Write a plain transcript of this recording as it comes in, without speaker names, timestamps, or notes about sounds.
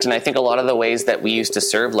And I think a lot of the ways that we used to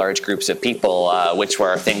serve large groups of people, which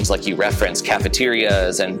were things like you referenced,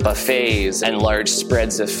 cafeterias and buffets and large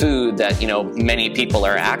spreads of food that, many people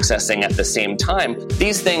are accessing at the same time.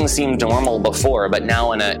 These things seemed normal before, but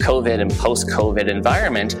now in a COVID and post-COVID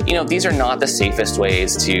environment, these are not the safest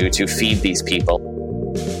ways to feed these people.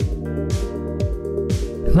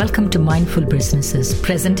 Welcome to Mindful Businesses,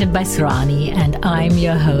 presented by Sarani, and I'm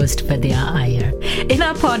your host, Vidya Iyer. In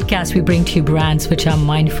our podcast, we bring to you brands which are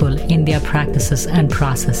mindful in their practices and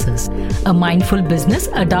processes. A mindful business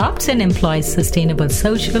adopts and employs sustainable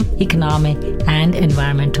social, economic, and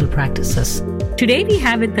environmental practices. Today, we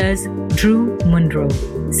have with us Drew Munro,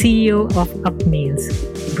 CEO of Up Meals,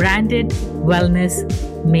 branded wellness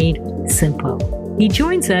made simple. He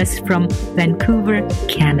joins us from Vancouver,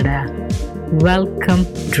 Canada. Welcome,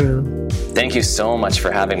 Drew. Thank you so much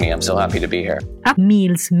for having me. I'm so happy to be here. Up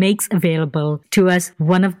Meals makes available to us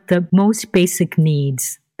one of the most basic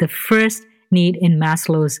needs, the first need in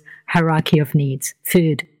Maslow's hierarchy of needs,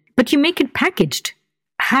 food. But you make it packaged.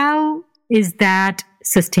 How is that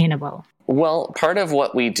sustainable? Well, part of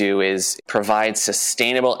what we do is provide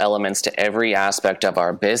sustainable elements to every aspect of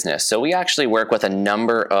our business. So we actually work with a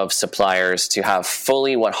number of suppliers to have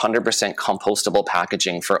fully 100% compostable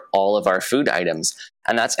packaging for all of our food items.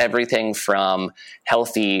 And that's everything from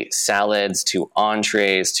healthy salads to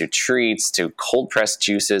entrees to treats to cold pressed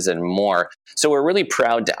juices and more. So we're really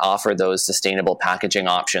proud to offer those sustainable packaging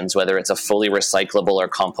options, whether it's a fully recyclable or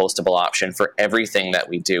compostable option for everything that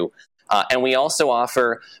we do. And we also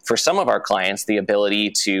offer, for some of our clients, the ability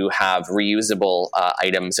to have reusable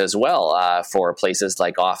items as well for places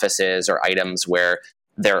like offices or items where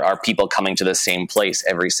there are people coming to the same place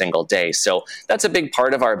every single day. So that's a big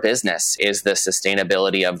part of our business, is the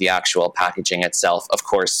sustainability of the actual packaging itself. Of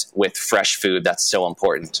course, with fresh food, that's so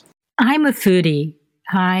important. I'm a foodie.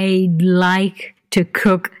 I like to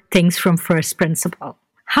cook things from first principle.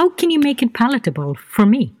 How can you make it palatable for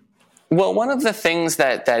me? Well, one of the things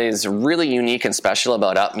that is really unique and special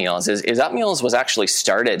about Up Meals is Up Meals was actually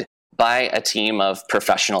started by a team of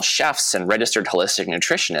professional chefs and registered holistic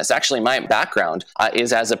nutritionists. Actually, my background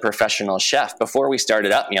is as a professional chef. Before we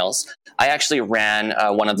started Up Meals, I actually ran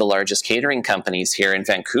one of the largest catering companies here in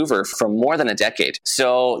Vancouver for more than a decade.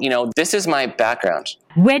 So, this is my background.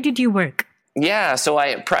 Where did you work? Yeah, so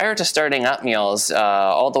prior to starting Up Meals,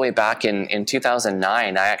 all the way back in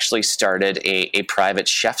 2009, I actually started a private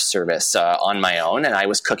chef service on my own, and I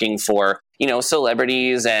was cooking for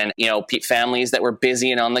celebrities and, families that were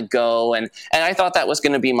busy and on the go. And I thought that was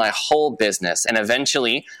going to be my whole business. And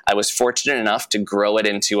eventually I was fortunate enough to grow it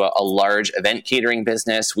into a large event catering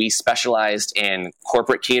business. We specialized in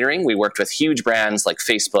corporate catering. We worked with huge brands like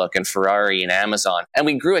Facebook and Ferrari and Amazon, and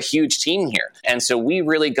we grew a huge team here. And so we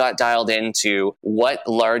really got dialed into what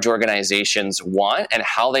large organizations want and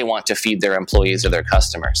how they want to feed their employees or their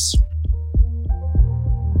customers.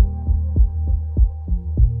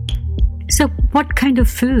 So what kind of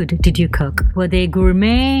food did you cook? Were they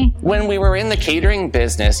gourmet? When we were in the catering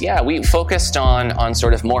business, we focused on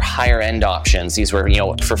sort of more higher end options. These were,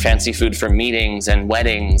 for fancy food for meetings and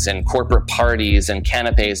weddings and corporate parties and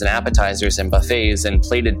canapes and appetizers and buffets and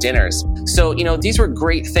plated dinners. So, these were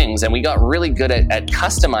great things, and we got really good at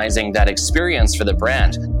customizing that experience for the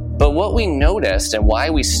brand. But what we noticed and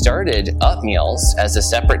why we started Up Meals as a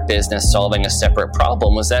separate business solving a separate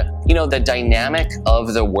problem was that, the dynamic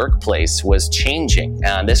of the workplace was changing.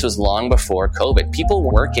 And this was long before COVID. People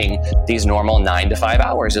were working these normal 9 to 5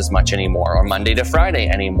 hours as much anymore, or Monday to Friday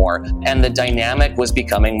anymore. And the dynamic was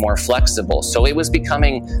becoming more flexible. So it was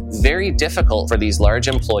becoming very difficult for these large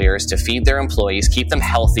employers to feed their employees, keep them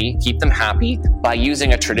healthy, keep them happy by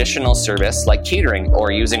using a traditional service like catering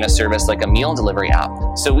or using a service like a meal delivery app.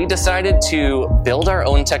 So we decided to build our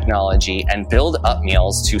own technology and build Up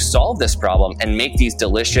Meals to solve this problem and make these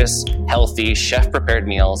delicious, healthy, chef-prepared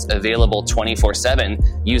meals available 24/7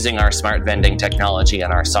 using our smart vending technology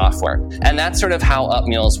and our software. And that's sort of how Up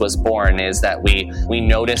Meals was born, is that we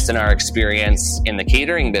noticed in our experience in the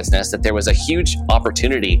catering business that there was a huge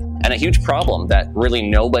opportunity and a huge problem that really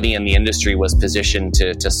nobody in the industry was positioned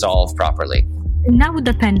to solve properly. Now with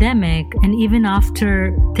the pandemic, and even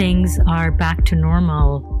after things are back to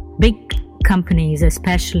normal, big companies,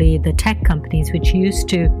 especially the tech companies, which used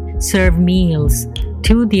to serve meals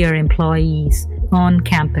to their employees on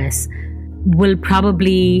campus, will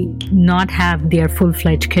probably not have their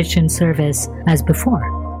full-fledged kitchen service as before.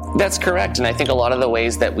 That's correct. And I think a lot of the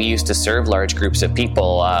ways that we used to serve large groups of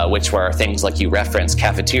people, which were things like you referenced,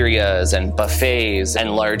 cafeterias and buffets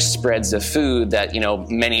and large spreads of food that,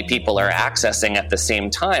 many people are accessing at the same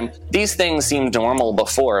time. These things seemed normal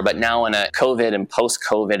before, but now in a COVID and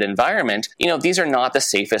post-COVID environment, these are not the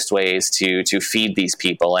safest ways to feed these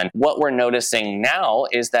people. And what we're noticing now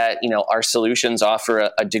is that, our solutions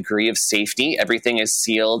offer a degree of safety. Everything is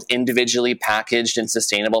sealed, individually packaged in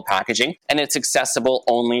sustainable packaging, and it's accessible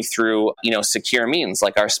only through, secure means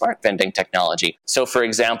like our smart vending technology. So for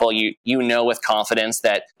example, you know with confidence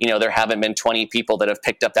that, there haven't been 20 people that have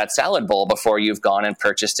picked up that salad bowl before you've gone and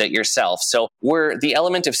purchased it yourself. So the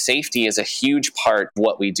element of safety is a huge part of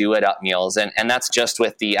what we do at Upmeals. And that's just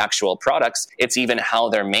with the actual products. It's even how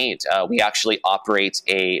they're made. We actually operate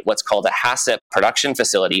what's called a HACCP production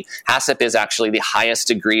facility. HACCP is actually the highest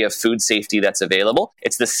degree of food safety that's available.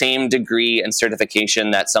 It's the same degree and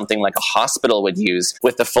certification that something like a hospital would use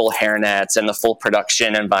with the full hairnets and the full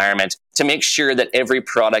production environment to make sure that every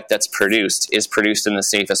product that's produced is produced in the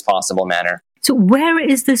safest possible manner. So where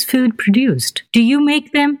is this food produced? Do you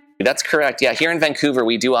make them? That's correct. Yeah, here in Vancouver,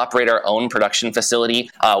 we do operate our own production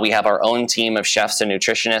facility. We have our own team of chefs and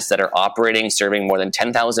nutritionists that are operating, serving more than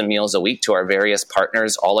 10,000 meals a week to our various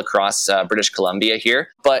partners all across British Columbia here.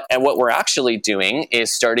 And what we're actually doing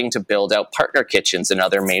is starting to build out partner kitchens in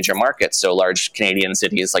other major markets, so large Canadian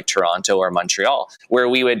cities like Toronto or Montreal, where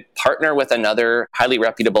we would partner with another highly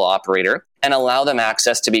reputable operator and allow them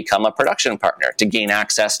access to become a production partner, to gain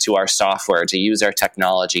access to our software, to use our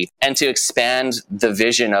technology, and to expand the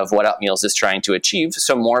vision of what Upmeals is trying to achieve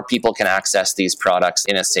so more people can access these products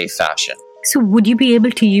in a safe fashion. So would you be able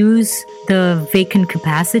to use the vacant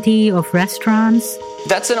capacity of restaurants?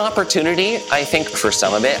 That's an opportunity, I think, for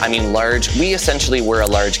some of it. We essentially were a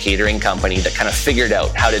large catering company that kind of figured out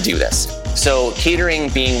how to do this. So catering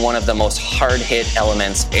being one of the most hard-hit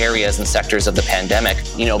areas and sectors of the pandemic,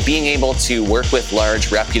 being able to work with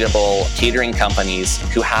large, reputable catering companies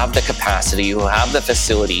who have the capacity, who have the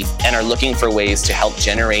facility, and are looking for ways to help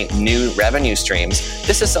generate new revenue streams.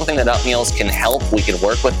 This is something that Upmeals can help. We can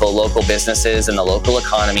work with the local businesses and the local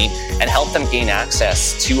economy and help them gain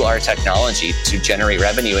access to our technology to generate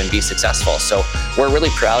revenue and be successful. So we're really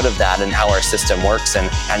proud of that and how our system works and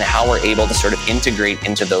how we're able to sort of integrate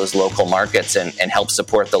into those local markets and help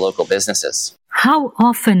support the local businesses. How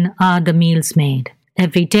often are the meals made?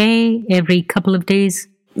 Every day? Every couple of days?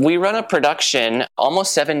 We run a production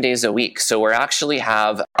almost 7 days a week. So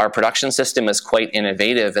our production system is quite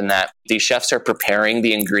innovative in that the chefs are preparing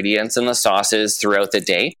the ingredients and the sauces throughout the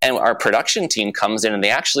day. And our production team comes in and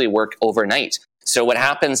they actually work overnight. So what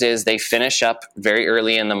happens is they finish up very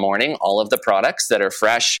early in the morning, all of the products that are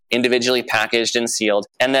fresh, individually packaged and sealed,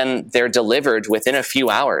 and then they're delivered within a few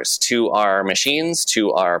hours to our machines,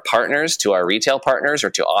 to our partners, to our retail partners, or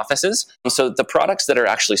to offices. So the products that are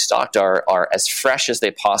actually stocked are as fresh as they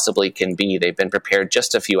possibly can be. They've been prepared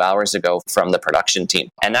just a few hours ago from the production team.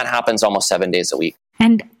 And that happens almost 7 days a week.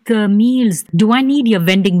 And the meals, do I need your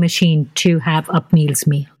vending machine to have Upmeals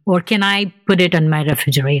meal? Or can I put it on my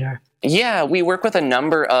refrigerator? Yeah, we work with a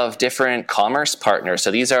number of different commerce partners. So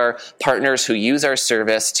these are partners who use our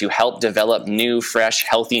service to help develop new, fresh,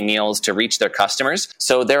 healthy meals to reach their customers.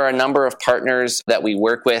 So there are a number of partners that we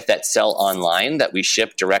work with that sell online, that we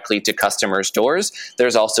ship directly to customers' doors.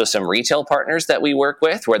 There's also some retail partners that we work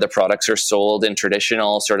with where the products are sold in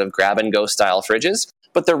traditional sort of grab-and-go style fridges.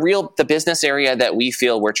 But the business area that we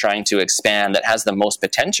feel we're trying to expand that has the most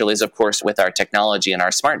potential is, of course, with our technology and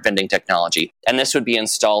our smart vending technology. And this would be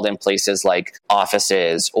installed in places like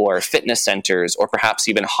offices or fitness centers or perhaps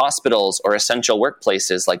even hospitals or essential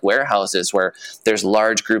workplaces like warehouses where there's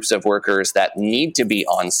large groups of workers that need to be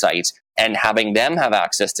on site. And having them have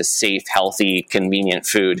access to safe, healthy, convenient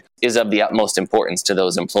food is of the utmost importance to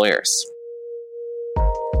those employers.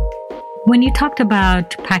 When you talked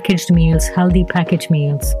about packaged meals, healthy packaged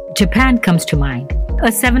meals, Japan comes to mind.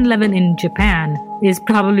 A 7-Eleven in Japan is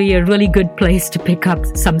probably a really good place to pick up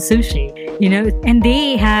some sushi, and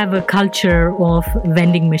they have a culture of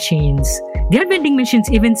vending machines. Their vending machines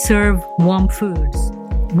even serve warm foods.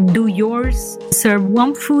 Do yours serve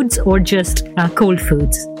warm foods or just cold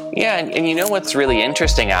foods? Yeah, and what's really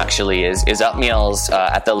interesting actually is Upmeals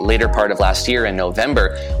at the later part of last year in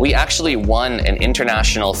November, we actually won an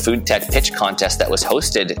international food tech pitch contest that was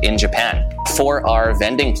hosted in Japan for our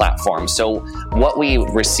vending platform. So what we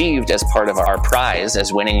received as part of our prize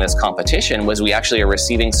as winning this competition was we actually are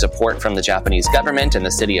receiving support from the Japanese government and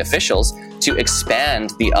the city officials to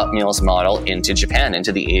expand the Up Meals model into Japan,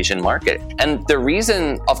 into the Asian market. And the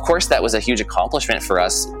reason, of course, that was a huge accomplishment for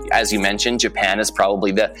us. As you mentioned, Japan is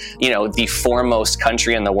probably the foremost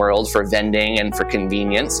country in the world for vending and for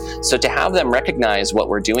convenience. So to have them recognize what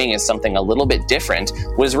we're doing as something a little bit different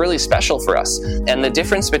was really special for us. And the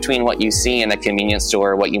difference between what you see in a convenience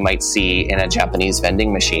store, what you might see in a Japanese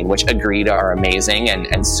vending machine, which agreed are amazing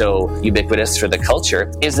and so ubiquitous for the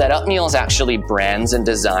culture, is that Up Meals actually brands and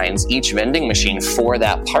designs each vending machine for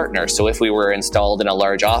that partner. So if we were installed in a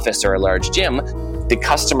large office or a large gym, the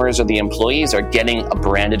customers or the employees are getting a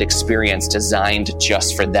branded experience designed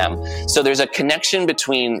just for them. So there's a connection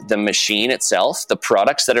between the machine itself, the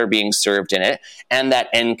products that are being served in it, and that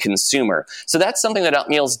end consumer. So that's something that Up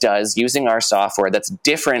Meals does using our software that's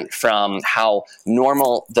different from how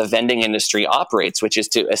normal the vending industry operates, which is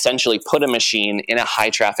to essentially put a machine in a high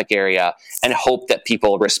traffic area and hope that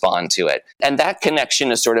people respond to it. And that connection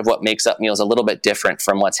is sort of what makes Up Meals a little bit different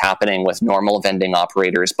from what's happening with normal vending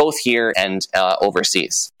operators, both here and overseas.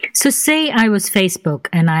 So say I was Facebook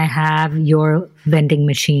and I have your vending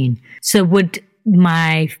machine. So would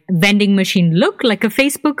my vending machine look like a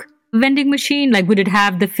Facebook vending machine? Like, would it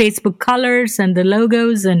have the Facebook colors and the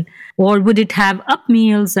logos, or would it have Up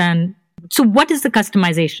Meals? And so what is the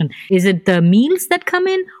customization? Is it the meals that come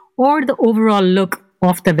in or the overall look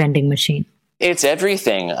of the vending machine? It's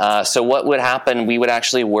everything. So what would happen, we would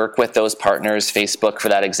actually work with those partners, Facebook for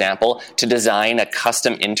that example, to design a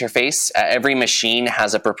custom interface. Every machine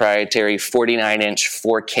has a proprietary 49-inch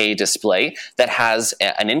 4K display that has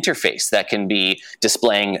an interface that can be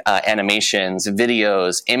displaying animations,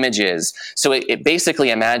 videos, images. So it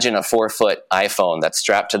basically, imagine a 4-foot iPhone that's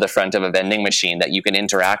strapped to the front of a vending machine that you can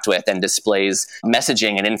interact with and displays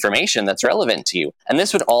messaging and information that's relevant to you. And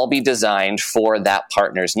this would all be designed for that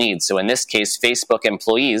partner's needs. So in this case, Facebook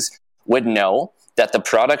employees would know that the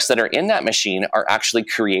products that are in that machine are actually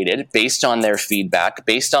created based on their feedback,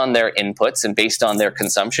 based on their inputs, and based on their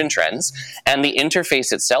consumption trends. And the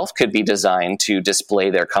interface itself could be designed to display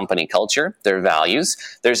their company culture, their values.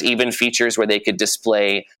 There's even features where they could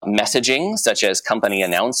display messaging, such as company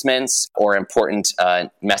announcements or important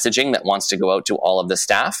messaging that wants to go out to all of the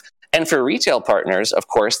staff. And for retail partners, of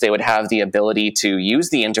course, they would have the ability to use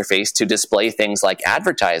the interface to display things like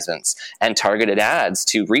advertisements and targeted ads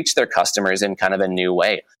to reach their customers in kind of a new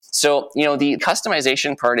way. So, the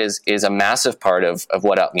customization part is a massive part of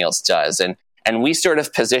what Up Meals does. And we sort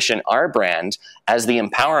of position our brand as the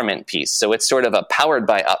empowerment piece. So it's sort of a powered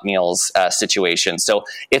by Up Meals situation. So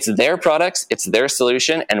it's their products, it's their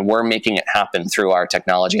solution, and we're making it happen through our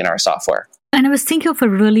technology and our software. And I was thinking of a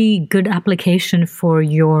really good application for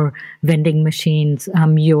your vending machines,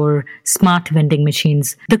 your smart vending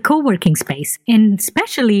machines, the co-working space. And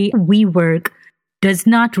especially WeWork does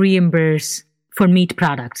not reimburse for meat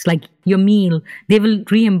products. Like your meal, they will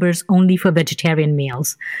reimburse only for vegetarian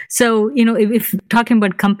meals. So, if talking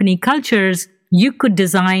about company cultures, you could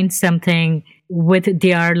design something with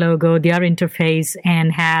their logo, their interface,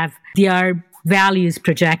 and have their values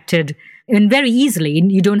projected. And very easily,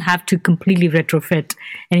 you don't have to completely retrofit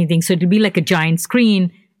anything. So it'll be like a giant screen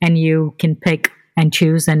and you can pick and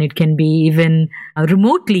choose, and it can be even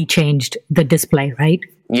remotely changed, the display, right?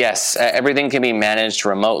 Yes, everything can be managed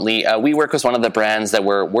remotely. WeWork was one of the brands that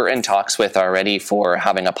we're in talks with already for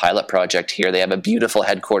having a pilot project here. They have a beautiful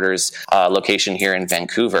headquarters location here in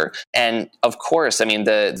Vancouver. And of course,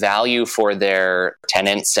 the value for their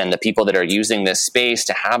tenants and the people that are using this space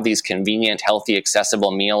to have these convenient, healthy,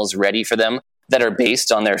 accessible meals ready for them that are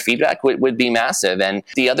based on their feedback would be massive. And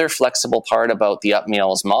the other flexible part about the Up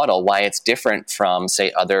Meals model, why it's different from,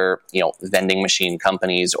 say, other vending machine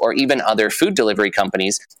companies or even other food delivery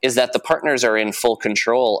companies, is that the partners are in full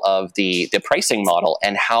control of the pricing model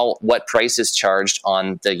and what price is charged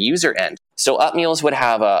on the user end. So Up Meals would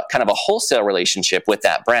have a kind of a wholesale relationship with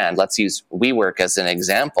that brand. Let's use WeWork as an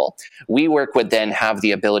example. WeWork would then have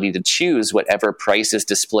the ability to choose whatever price is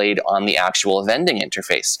displayed on the actual vending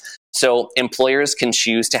interface. So employers can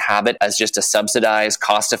choose to have it as just a subsidized,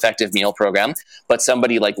 cost-effective meal program, but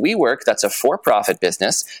somebody like WeWork, that's a for-profit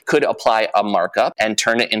business, could apply a markup and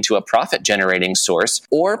turn it into a profit-generating source,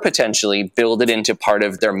 or potentially build it into part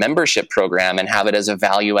of their membership program and have it as a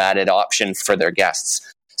value-added option for their guests.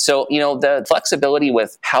 So, the flexibility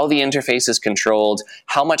with how the interface is controlled,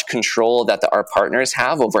 how much control that our partners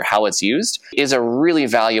have over how it's used is a really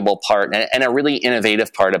valuable part and a really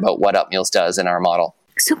innovative part about what Up Meals does in our model.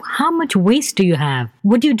 So how much waste do you have?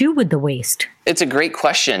 What do you do with the waste? It's a great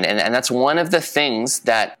question. And that's one of the things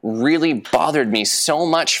that really bothered me so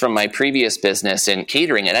much from my previous business in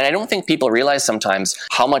catering. And I don't think people realize sometimes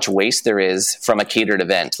how much waste there is from a catered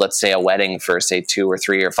event. Let's say a wedding for, say, 2 or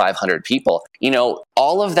 3 or 500 people.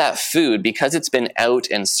 All of that food, because it's been out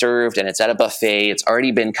and served and it's at a buffet, it's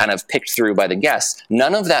already been kind of picked through by the guests.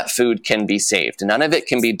 None of that food can be saved. None of it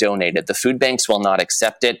can be donated. The food banks will not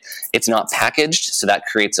accept it. It's not packaged, so that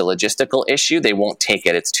creates a logistical issue. They won't take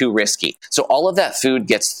it. It's too risky. So all of that food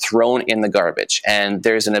gets thrown in the garbage, and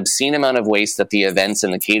there's an obscene amount of waste that the events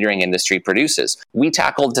and the catering industry produces. We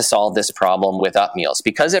tackled to solve this problem with UpMeals.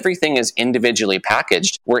 Because everything is individually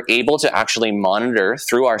packaged, we're able to actually monitor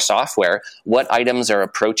through our software what items are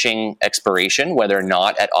approaching expiration, whether or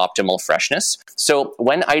not at optimal freshness. So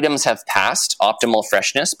when items have passed optimal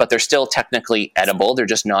freshness, but they're still technically edible, they're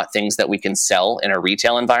just not things that we can sell in a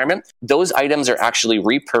retail environment, those items are actually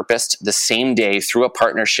repurposed the same day through a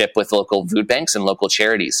partnership with local food banks and local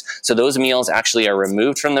charities. So those meals actually are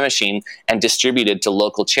removed from the machine and distributed to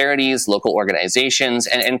local charities, local organizations,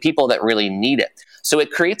 and people that really need it. So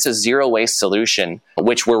it creates a zero waste solution,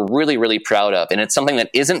 which we're really, really proud of. And it's something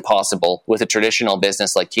that isn't possible with a traditional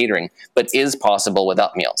business like catering, but is possible with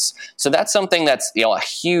UpMeals. So that's something that's a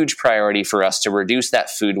huge priority for us to reduce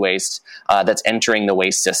that food waste that's entering the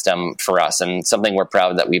waste system for us, and something we're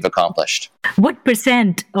proud that we've accomplished. What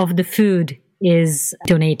percent of the food is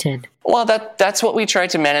donated? Well, that's what we try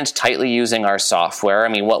to manage tightly using our software. I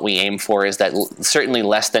mean, what we aim for is that certainly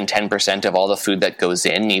less than 10% of all the food that goes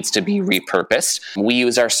in needs to be repurposed. We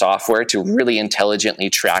use our software to really intelligently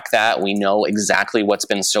track that. We know exactly what's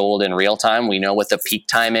been sold in real time. We know what the peak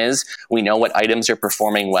time is. We know what items are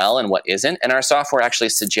performing well and what isn't. And our software actually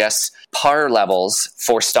suggests par levels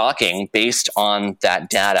for stocking based on that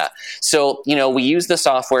data. So, we use the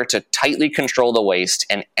software to tightly control the waste,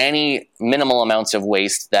 and any minimal amounts of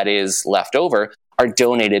waste that is left over are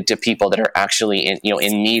donated to people that are actually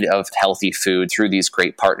in need of healthy food through these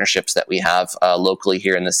great partnerships that we have locally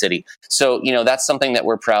here in the city. So, that's something that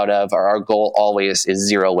we're proud of. Our goal always is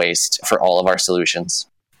zero waste for all of our solutions.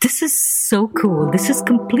 This is so cool. This is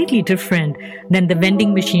completely different than the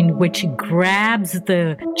vending machine, which grabs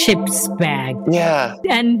the chips bag. Yeah.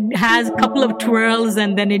 And has a couple of twirls,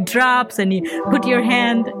 and then it drops, and you put your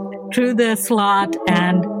hand through the slot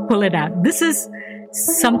and pull it out. This is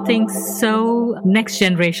something so next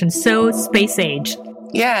generation, so space age.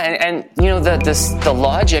 Yeah, and the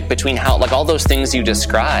logic between how, like, all those things you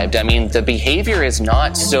described, I mean, the behavior is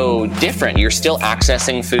not so different. You're still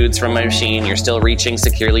accessing foods from a machine, you're still reaching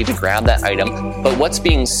securely to grab that item, but what's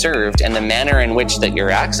being served and the manner in which that you're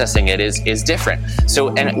accessing it is different.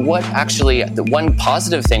 So, and what actually, the one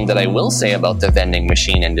positive thing that I will say about the vending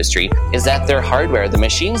machine industry is that their hardware, the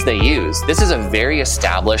machines they use, this is a very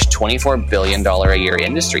established $24 billion a year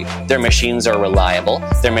industry. Their machines are reliable,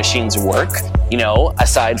 their machines work,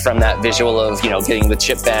 aside from that visual of, getting the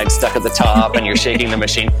chip bag stuck at the top and you're shaking the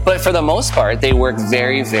machine. But for the most part, they work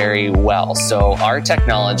very, very well. So our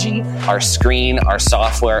technology, our screen, our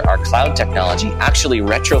software, our cloud technology actually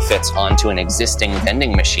retrofits onto an existing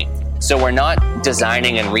vending machine. So we're not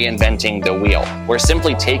designing and reinventing the wheel. We're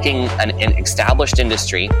simply taking an established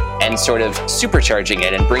industry and sort of supercharging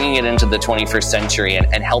it and bringing it into the 21st century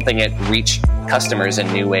and helping it reach customers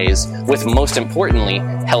in new ways with, most importantly,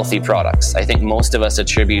 healthy products. I think most of us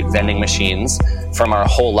attribute vending machines from our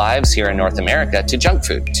whole lives here in North America to junk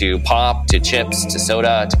food, to pop, to chips, to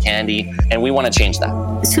soda, to candy, and we want to change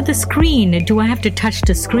that. So the screen, do I have to touch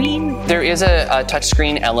the screen? There is a touch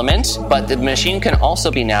screen element, but the machine can also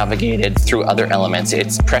be navigated through other elements.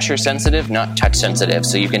 It's pressure sensitive, not touch sensitive,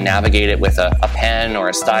 so you can navigate it with a pen or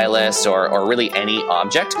a stylus or really any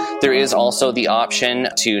object. There is also the option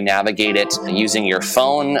to navigate it using your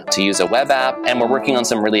phone, to use a web app, and we're working on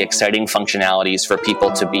some really exciting functionalities for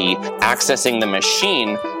people to be accessing the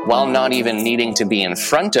machine while not even needing to be in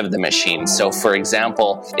front of the machine. So for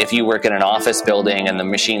example, if you work in an office building and the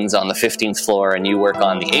machine's on the 15th floor and you work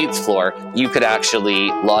on the 8th floor, you could actually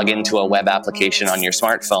log into a web application on your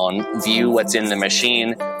smartphone, view what's in the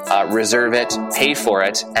machine, reserve it, pay for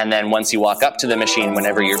it, and then once you walk up to the machine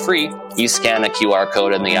whenever you're free, you scan a QR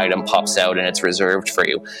code and the item pops out and it's reserved for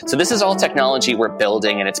you. So this is all technology we're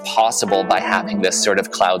building, and it's possible by having this sort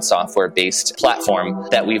of cloud software-based platform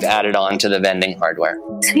that we've added on to the vending hardware.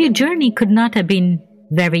 So your journey could not have been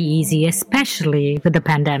very easy, especially with the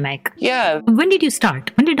pandemic. Yeah. When did you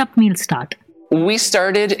start? When did UpMeals start? We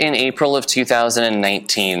started in April of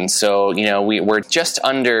 2019. So, we were just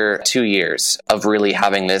under 2 years of really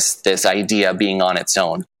having this idea being on its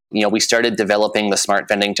own. We started developing the smart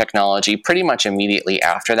vending technology pretty much immediately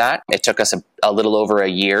after that. It took us a little over a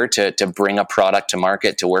year to bring a product to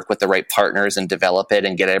market, to work with the right partners and develop it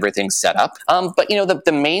and get everything set up. But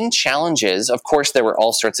the main challenges, of course, there were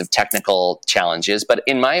all sorts of technical challenges, but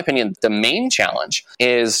in my opinion, the main challenge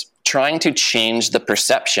is trying to change the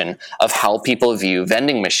perception of how people view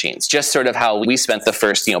vending machines. Just sort of how we spent the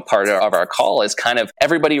first, part of our call is kind of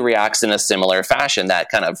everybody reacts in a similar fashion. That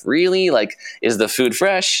kind of really is the food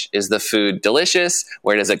fresh? Is the food delicious?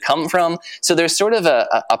 Where does it come from? So there's sort of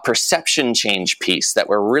a perception change piece that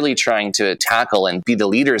we're really trying to tackle and be the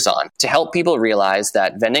leaders on to help people realize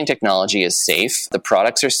that vending technology is safe, the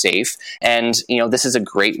products are safe, and this is a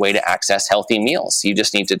great way to access healthy meals. You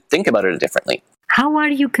just need to think about it differently. How are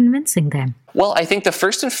you convincing them? Well, I think the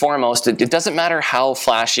first and foremost, it doesn't matter how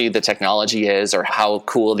flashy the technology is or how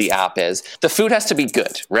cool the app is. The food has to be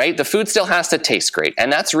good, right? The food still has to taste great.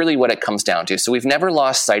 And that's really what it comes down to. So we've never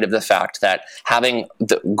lost sight of the fact that having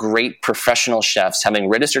the great professional chefs, having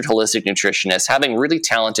registered holistic nutritionists, having really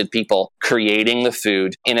talented people creating the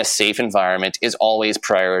food in a safe environment is always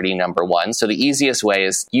priority number one. So the easiest way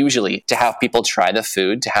is usually to have people try the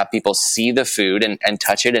food, to have people see the food and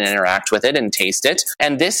touch it and interact with it and taste it.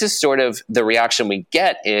 And this is sort of the reaction we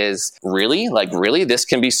get is really, this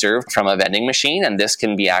can be served from a vending machine and this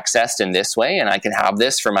can be accessed in this way. And I can have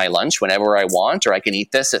this for my lunch whenever I want, or I can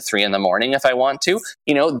eat this at 3 a.m. if I want to.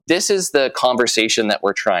 This is the conversation that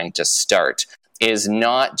we're trying to start. Is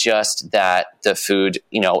not just that the food,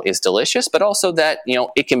 is delicious, but also that,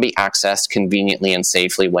 it can be accessed conveniently and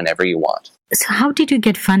safely whenever you want. So how did you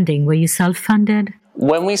get funding? Were you self-funded?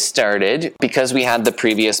 When we started, because we had the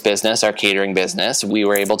previous business, our catering business, we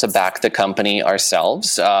were able to back the company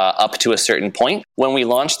ourselves up to a certain point. When we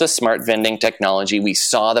launched the smart vending technology, we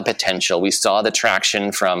saw the potential. We saw the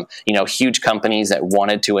traction from, huge companies that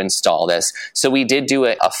wanted to install this. So we did do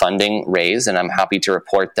a funding raise, and I'm happy to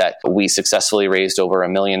report that we successfully raised over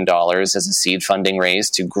 $1 million as a seed funding raise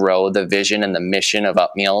to grow the vision and the mission of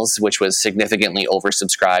Upmeals, which was significantly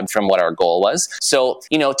oversubscribed from what our goal was. So,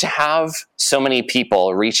 to have so many people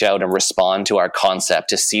reach out and respond to our concept,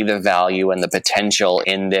 to see the value and the potential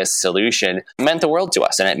in this solution meant the world to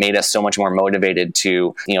us. And it made us so much more motivated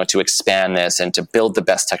to expand this and to build the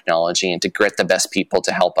best technology and to get the best people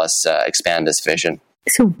to help us expand this vision.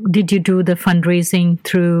 So did you do the fundraising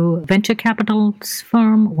through venture capital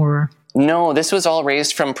firm or? No, this was all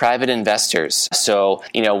raised from private investors. So,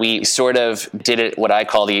 we sort of did it what I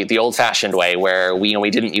call the old-fashioned way, where we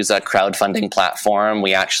didn't use a crowdfunding platform.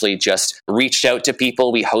 We actually just reached out to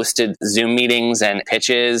people. We hosted Zoom meetings and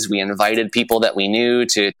pitches. We invited people that we knew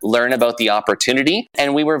to learn about the opportunity.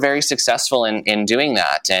 And we were very successful in doing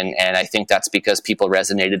that. And I think that's because people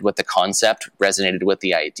resonated with the concept, resonated with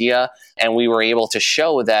the idea. And we were able to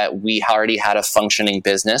show that we already had a functioning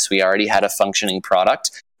business. We already had a functioning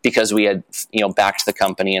product, because we had, backed the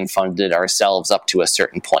company and funded ourselves up to a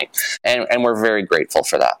certain point. And we're very grateful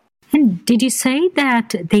for that. And did you say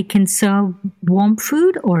that they can serve warm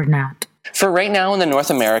food or not? For right now in the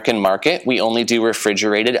North American market, we only do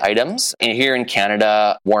refrigerated items. And here in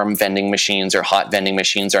Canada, warm vending machines or hot vending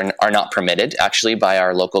machines are not permitted, actually, by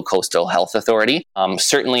our local coastal health authority.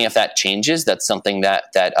 Certainly, if that changes, that's something that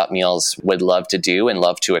Upmeals would love to do and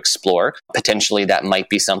love to explore. Potentially, that might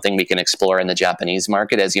be something we can explore in the Japanese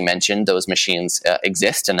market. As you mentioned, those machines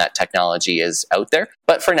exist and that technology is out there.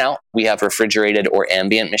 But for now, we have refrigerated or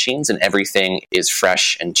ambient machines and everything is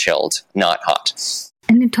fresh and chilled, not hot.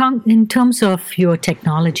 And in terms of your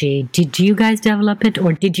technology, did you guys develop it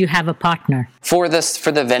or did you have a partner? For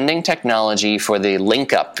the vending technology, for the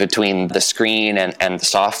link up between the screen and the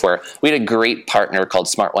software, we had a great partner called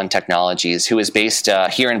Smart One Technologies, who is based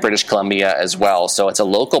here in British Columbia as well. So it's a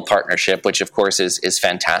local partnership, which of course is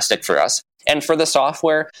fantastic for us. And for the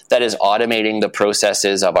software that is automating the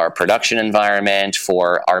processes of our production environment,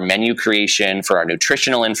 for our menu creation, for our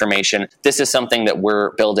nutritional information, this is something that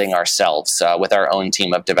we're building ourselves with our own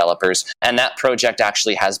team of developers. And that project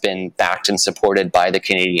actually has been backed and supported by the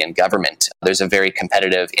Canadian government. There's a very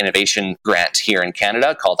competitive innovation grant here in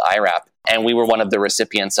Canada called IRAP. And we were one of the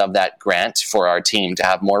recipients of that grant for our team to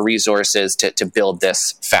have more resources to build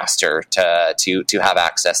this faster, to have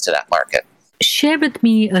access to that market. Share with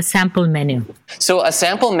me a sample menu. So a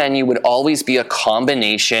sample menu would always be a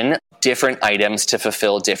combination different items to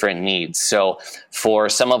fulfill different needs. So for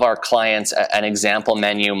some of our clients, an example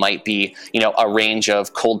menu might be, a range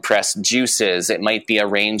of cold pressed juices. It might be a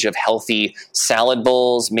range of healthy salad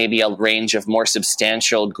bowls, maybe a range of more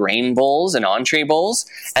substantial grain bowls and entree bowls,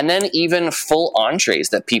 and then even full entrees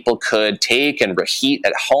that people could take and reheat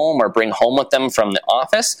at home or bring home with them from the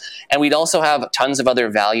office. And we'd also have tons of other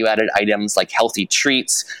value-added items like healthy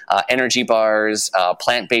treats, energy bars,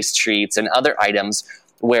 plant-based treats, and other items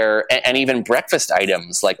and even breakfast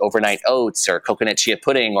items like overnight oats or coconut chia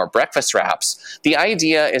pudding or breakfast wraps. The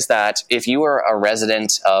idea is that if you are a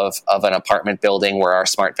resident of an apartment building where our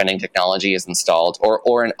smart vending technology is installed,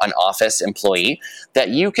 or an office employee, that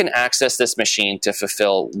you can access this machine to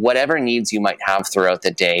fulfill whatever needs you might have throughout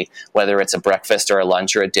the day, whether it's a breakfast or a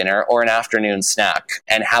lunch or a dinner or an afternoon snack,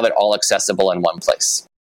 and have it all accessible in one place.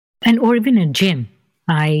 Or even a gym.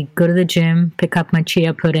 I go to the gym, pick up my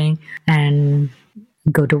chia pudding, and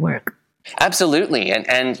go to work. Absolutely.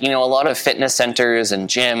 And a lot of fitness centers and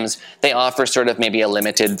gyms, they offer sort of maybe a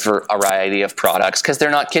limited variety of products because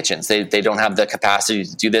they're not kitchens. They don't have the capacity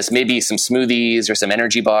to do this. Maybe some smoothies or some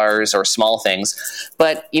energy bars or small things.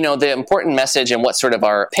 But, the important message and what sort of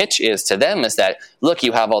our pitch is to them is that, look,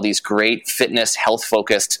 you have all these great fitness,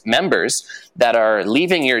 health-focused members that are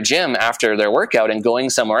leaving your gym after their workout and going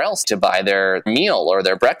somewhere else to buy their meal or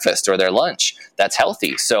their breakfast or their lunch that's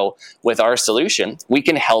healthy. So with our solution, we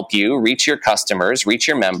can help you reach your customers, reach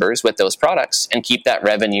your members with those products and keep that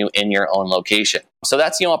revenue in your own location. So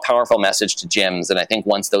that's, a powerful message to gyms. And I think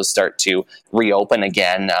once those start to reopen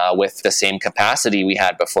again with the same capacity we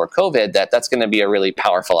had before COVID, that's going to be a really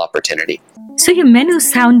powerful opportunity. So your menu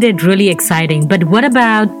sounded really exciting, but what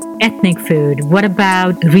about ethnic food? What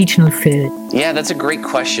about regional food? Yeah, that's a great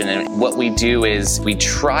question. And what we do is we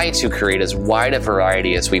try to create as wide a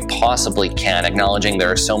variety as we possibly can, acknowledging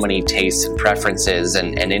there are so many tastes and preferences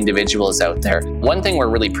and individuals out there. One thing we're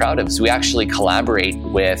really proud of is we actually collaborate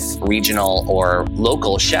with regional or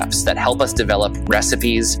local chefs that help us develop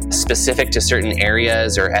recipes specific to certain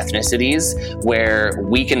areas or ethnicities where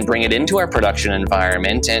we can bring it into our production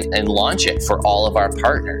environment and launch it for all of our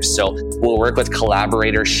partners. So we'll work with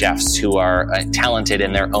collaborator chefs who are talented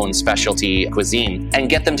in their own specialty cuisine and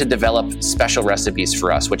get them to develop special recipes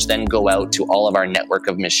for us, which then go out to all of our network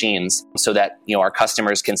of machines so that, our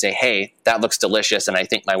customers can say, hey, that looks delicious and I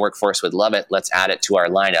think my workforce would love it. Let's add it to our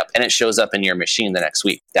lineup. And it shows up in your machine the next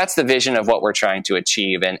week. That's the vision of what we're trying to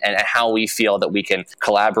achieve and how we feel that we can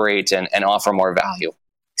collaborate and offer more value.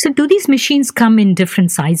 So do these machines come in different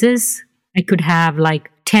sizes? I could have like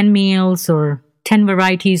 10 meals or 10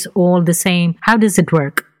 varieties, all the same. How does it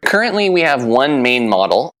work? Currently, we have one main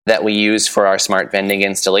model that we use for our smart vending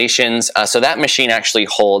installations. So that machine actually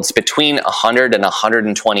holds between 100 and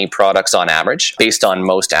 120 products on average, based on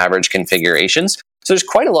most average configurations. So there's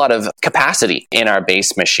quite a lot of capacity in our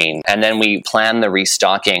base machine. And then we plan the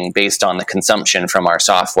restocking based on the consumption from our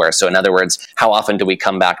software. So in other words, how often do we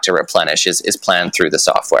come back to replenish is planned through the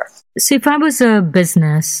software. So if I was a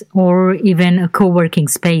business or even a co-working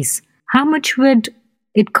space, how much would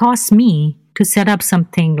it cost me to set up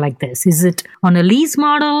something like this? Is it on a lease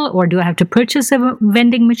model, or do I have to purchase a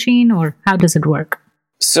vending machine, or how does it work?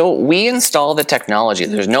 So we install the technology.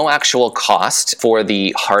 There's no actual cost for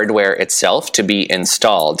the hardware itself to be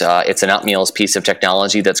installed. It's an Upmeals piece of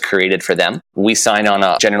technology that's created for them. We sign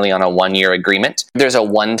generally on a 1-year agreement. There's a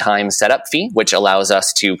one-time setup fee, which allows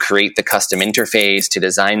us to create the custom interface, to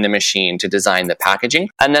design the machine, to design the packaging.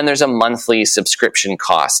 And then there's a monthly subscription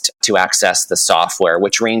cost to access the software,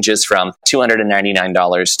 which ranges from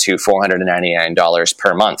 $299 to $499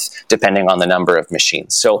 per month, depending on the number of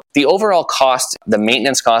machines. So the overall cost, the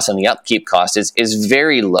maintenance cost and the upkeep cost is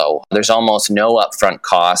very low. There's almost no upfront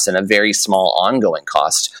cost and a very small ongoing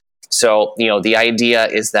cost. So, the idea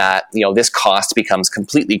is that, this cost becomes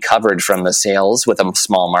completely covered from the sales with a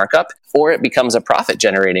small markup, or it becomes a profit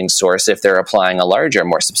generating source if they're applying a larger,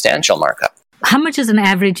 more substantial markup. How much is an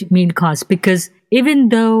average meal cost? Because even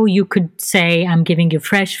though you could say, I'm giving you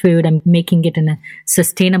fresh food, I'm making it in a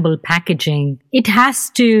sustainable packaging,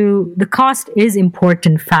 the cost is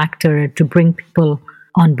important factor to bring people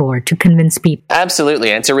on board, to convince people? Absolutely.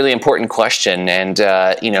 And it's a really important question. And,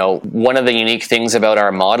 one of the unique things about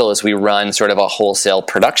our model is we run sort of a wholesale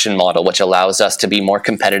production model, which allows us to be more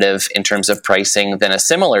competitive in terms of pricing than a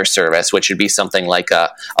similar service, which would be something like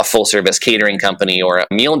a full service catering company or a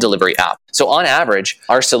meal delivery app. So on average,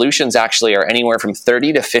 our solutions actually are anywhere from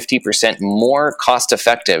 30 to 50% more cost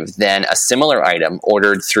effective than a similar item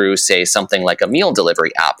ordered through, say, something like a meal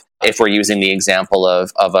delivery app. If we're using the example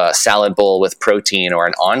of a salad bowl with protein or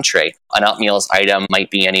an entree, An Up Meals item might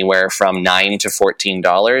be anywhere from $9 to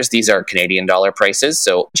 $14. These are Canadian dollar prices,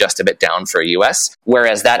 so just a bit down for US.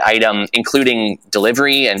 Whereas that item, including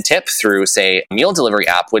delivery and tip through, say, a meal delivery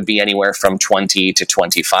app, would be anywhere from $20 to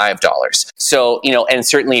 $25. So, and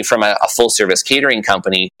certainly from a full service catering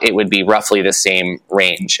company, it would be roughly the same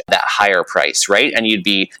range, that higher price, right? And you'd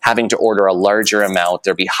be having to order a larger amount.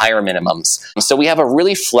 There'd be higher minimums. So we have a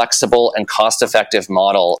really flexible and cost-effective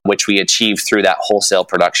model, which we achieve through that wholesale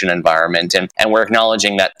production environment. And we're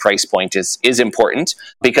acknowledging that price point is important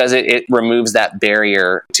because it removes that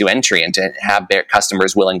barrier to entry and to have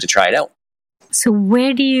customers willing to try it out. So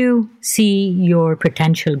where do you see your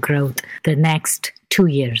potential growth the next 2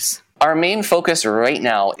 years? Our main focus right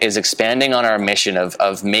now is expanding on our mission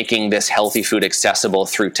of making this healthy food accessible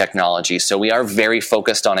through technology. So we are very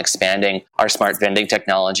focused on expanding our smart vending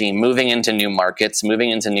technology, moving into new markets, moving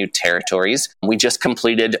into new territories. We just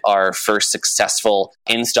completed our first successful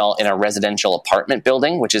install in a residential apartment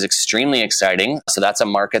building, which is extremely exciting. So that's a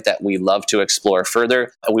market that we love to explore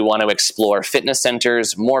further. We want to explore fitness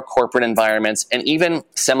centers, more corporate environments, and even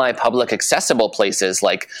semi-public accessible places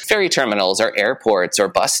like ferry terminals or airports or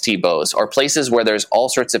bus depots, or places where there's all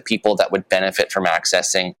sorts of people that would benefit from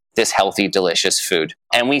accessing this healthy, delicious food.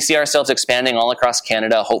 And we see ourselves expanding all across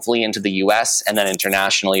Canada, hopefully into the US and then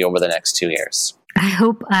internationally over the next 2 years. I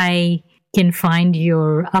hope I can find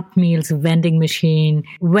your Up Meals vending machine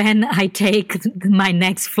when I take my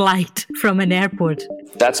next flight from an airport.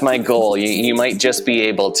 That's my goal. You might just be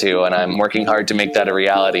able to, and I'm working hard to make that a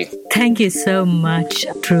reality. Thank you so much,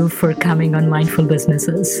 Drew, for coming on Mindful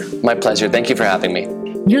Businesses. My pleasure. Thank you for having me.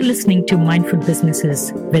 You're listening to Mindful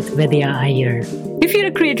Businesses with Vidya Iyer. If you're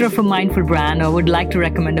a creator of a mindful brand or would like to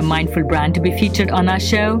recommend a mindful brand to be featured on our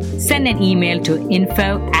show, send an email to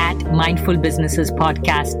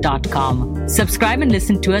info@mindfulbusinessespodcast.com. Subscribe and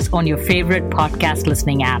listen to us on your favorite podcast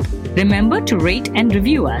listening app. Remember to rate and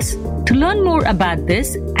review us. To learn more about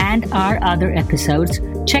this and our other episodes,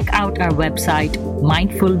 check out our website,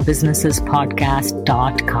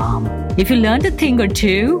 mindfulbusinessespodcast.com. If you learned a thing or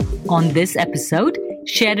two on this episode,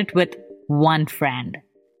 share it with one friend.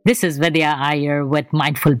 This is Vidya Iyer with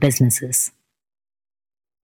Mindful Businesses.